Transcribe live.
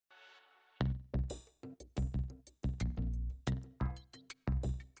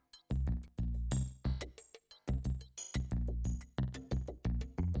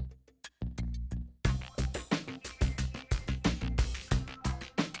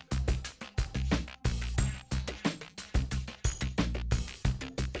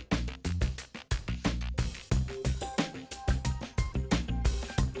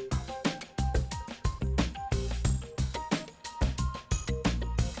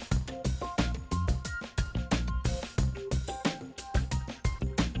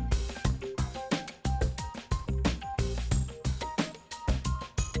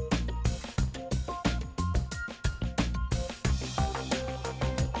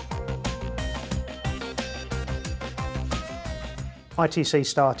ITC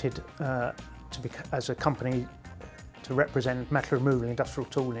started as a company to represent metal removal industrial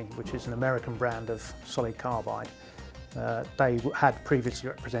tooling, which is an American brand of solid carbide. They had previously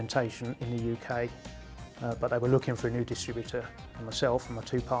representation in the UK, but they were looking for a new distributor. And myself and my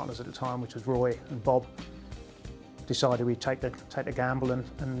two partners at the time, which was Roy and Bob, decided we'd take the gamble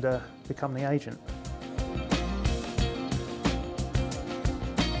and become the agent.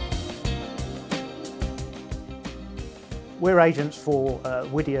 We're agents for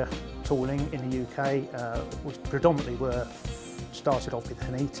Whittier tooling in the UK, which predominantly started off with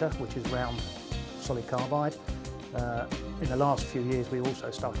Hanita, which is round solid carbide. In the last few years we also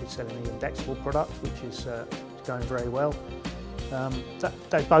started selling the indexable product, which is going very well.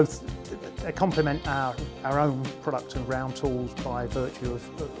 They complement our own product and round tools by virtue of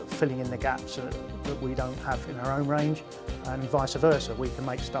filling in the gaps that we don't have in our own range, and vice versa. We can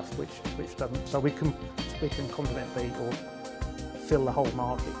make stuff which doesn't, so we can complement or fill the whole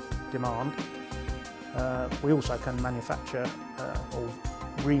market demand. We also can manufacture or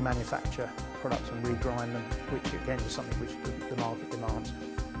remanufacture products and regrind them, which again is something which the market demands.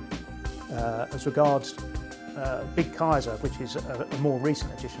 As regards Big Kaiser, which is a more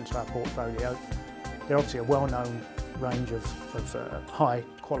recent addition to our portfolio, they're obviously a well-known range of high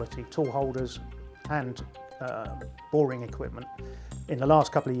quality tool holders and boring equipment. In the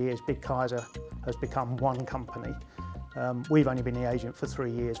last couple of years, Big Kaiser has become one company. We've only been the agent for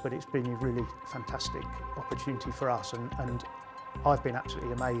 3 years, but it's been a really fantastic opportunity for us, and I've been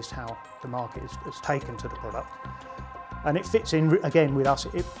absolutely amazed how the market has taken to the product. And it fits in again with us.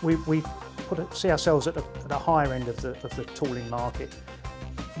 We see ourselves at the higher end of the tooling market.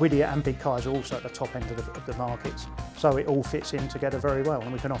 Whittier and Big Kaiser are also at the top end of the markets, so it all fits in together very well,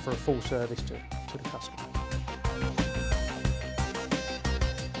 and we can offer a full service to the customer.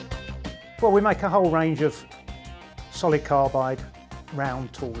 Well, we make a whole range of solid carbide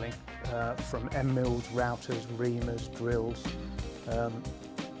round tooling, from end mills, routers, reamers, drills.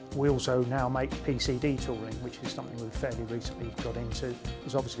 We also now make PCD tooling, which is something we've fairly recently got into.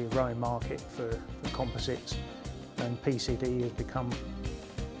 There's obviously a growing market for composites, and PCD has become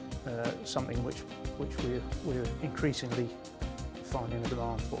something which we're increasingly finding a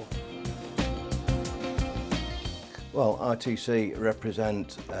demand for. Well, ITC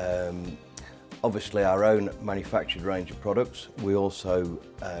represent obviously our own manufactured range of products. We also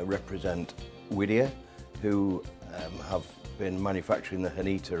represent Whittier, who have been manufacturing the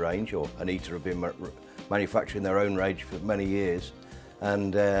Hanita range, or Hanita have been manufacturing their own range for many years,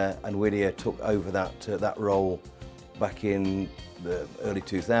 and Whittier took over that role back in the early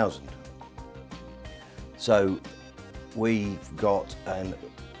 2000s. So we've got a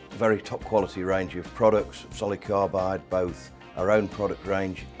very top quality range of products, solid carbide, both our own product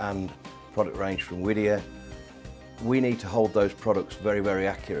range and product range from Whittier. We need to hold those products very, very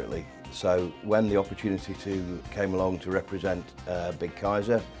accurately. So when the opportunity came along to represent Big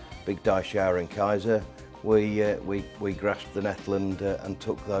Kaiser, Big Die Shower and Kaiser, we grasped the nettle and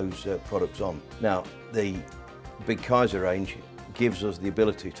took those products on. Now, the Big Kaiser range gives us the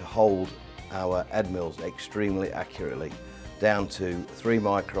ability to hold our end mills extremely accurately, down to 3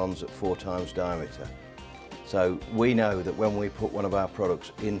 microns at 4 times diameter. So we know that when we put one of our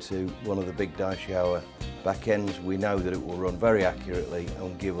products into one of the Big Die Shower back ends, we know that it will run very accurately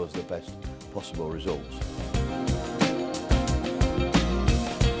and give us the best possible results.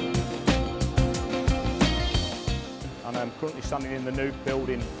 And I'm currently standing in the new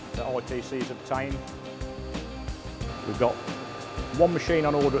building that ITC has obtained. We've got one machine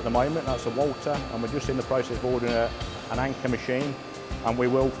on order at the moment, that's a Walter, and we're just in the process of ordering an anchor machine, and we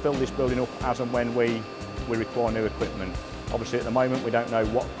will fill this building up as and when we require new equipment. Obviously at the moment we don't know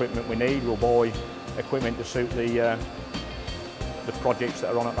what equipment we need. We'll buy equipment to suit the projects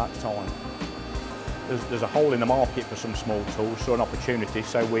that are on at that time. There's a hole in the market for some small tools, so an opportunity,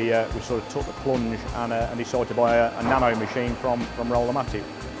 so we sort of took the plunge and decided to buy a nano machine from Rollomatic.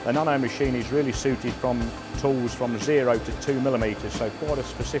 The nano machine is really suited from tools from 0 to 2 millimetres, so quite a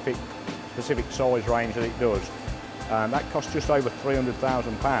specific size range that it does. That cost just over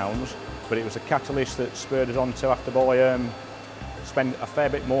 £300,000, but it was a catalyst that spurred us on to have to spend a fair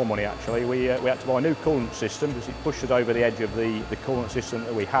bit more money actually. We had to buy a new coolant system because it pushed us over the edge of the coolant system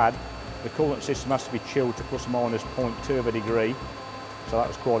that we had. The coolant system has to be chilled to plus or minus 0.2 of a degree, so that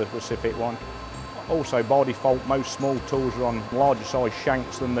was quite a specific one. Also, by default, most small tools are on larger size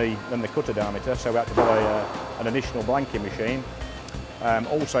shanks than the cutter diameter, so we had to buy an additional blanking machine.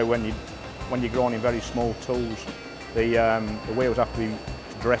 Also, when you're grinding very small tools, the wheels have to be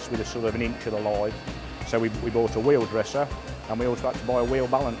dressed with a sort of an inch of the live. So we bought a wheel dresser, and we also had to buy a wheel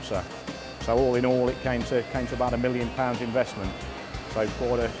balancer. So all in all, it came to about £1 million investment. So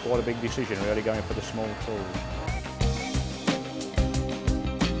quite a big decision really, going for the small tools.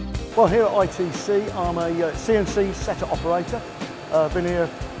 Well, here at ITC I'm a CNC setter operator. I've been here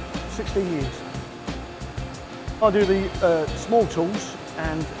 16 years. I do the small tools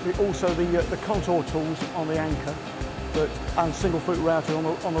and also the contour tools on the anchor and single foot routing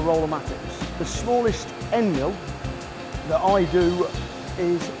on the roller-matics. The smallest end mill that I do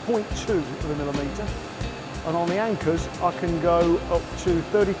is 0.2 of a millimetre, and on the anchors I can go up to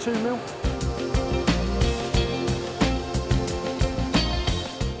 32 mil.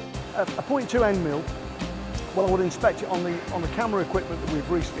 A 0.2 end mill, well, I would inspect it on the camera equipment that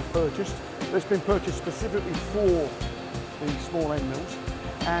we've recently purchased. It's been purchased specifically for the small end mills,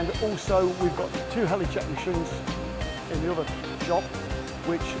 and also we've got 2 heli-check machines in the other shop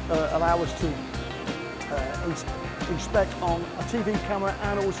which allow us to inspect on a TV camera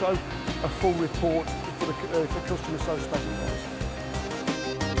and also a full report for customers so specifies.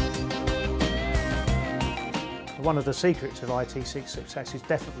 One of the secrets of ITC's success is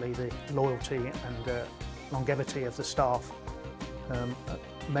definitely the loyalty and longevity of the staff.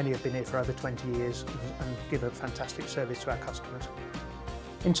 Many have been here for over 20 years and give a fantastic service to our customers.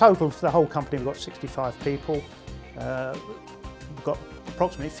 In total, for the whole company, we've got 65 people. We've got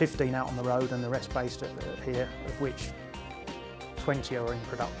approximately 15 out on the road and the rest based here, of which 20 are in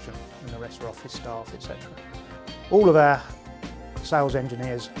production and the rest are office staff, etc. All of our sales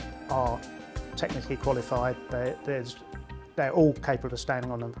engineers are technically qualified. They're all capable of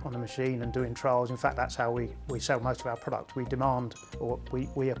standing on the machine and doing trials. In fact, that's how we sell most of our product. We demand, or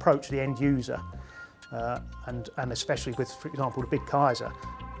we approach the end user, and especially with, for example, the big Kaiser,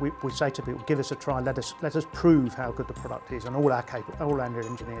 we say to people, give us a try, let us prove how good the product is, and all our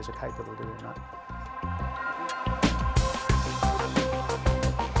engineers are capable of doing that.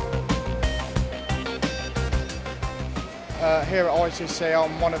 Here at ITC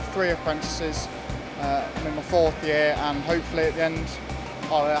I'm one of 3 apprentices. I'm in my 4th year, and hopefully at the end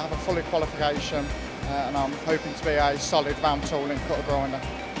I'll have a fully qualification, and I'm hoping to be a solid round tooling cutter grinder.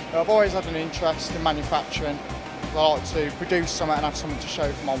 I've always had an interest in manufacturing. I like to produce something and have something to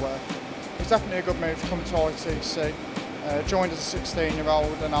show for my work. It's definitely a good move to come to ITC. Joined as a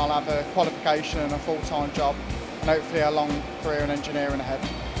 16-year-old, and I'll have a qualification and a full-time job, and hopefully a long career in engineering ahead.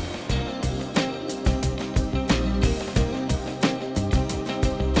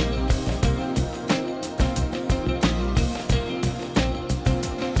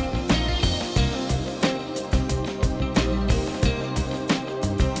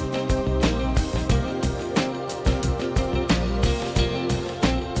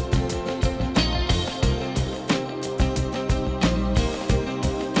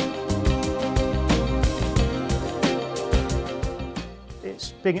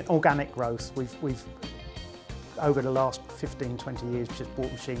 Big organic growth. We've over the last 15-20 years just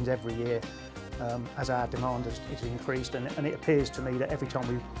bought machines every year as our demand has increased, and it appears to me that every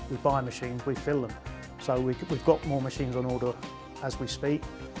time we buy machines we fill them. So we've got more machines on order as we speak.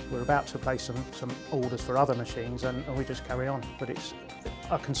 We're about to place some orders for other machines, and we just carry on. But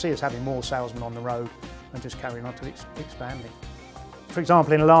I can see us having more salesmen on the road and just carrying on to expanding. For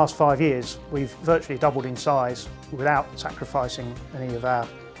example, in the last 5 years, we've virtually doubled in size without sacrificing any of our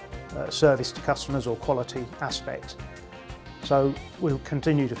service to customers or quality aspects. So we'll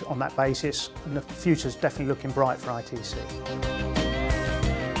continue on that basis, and the future's definitely looking bright for ITC.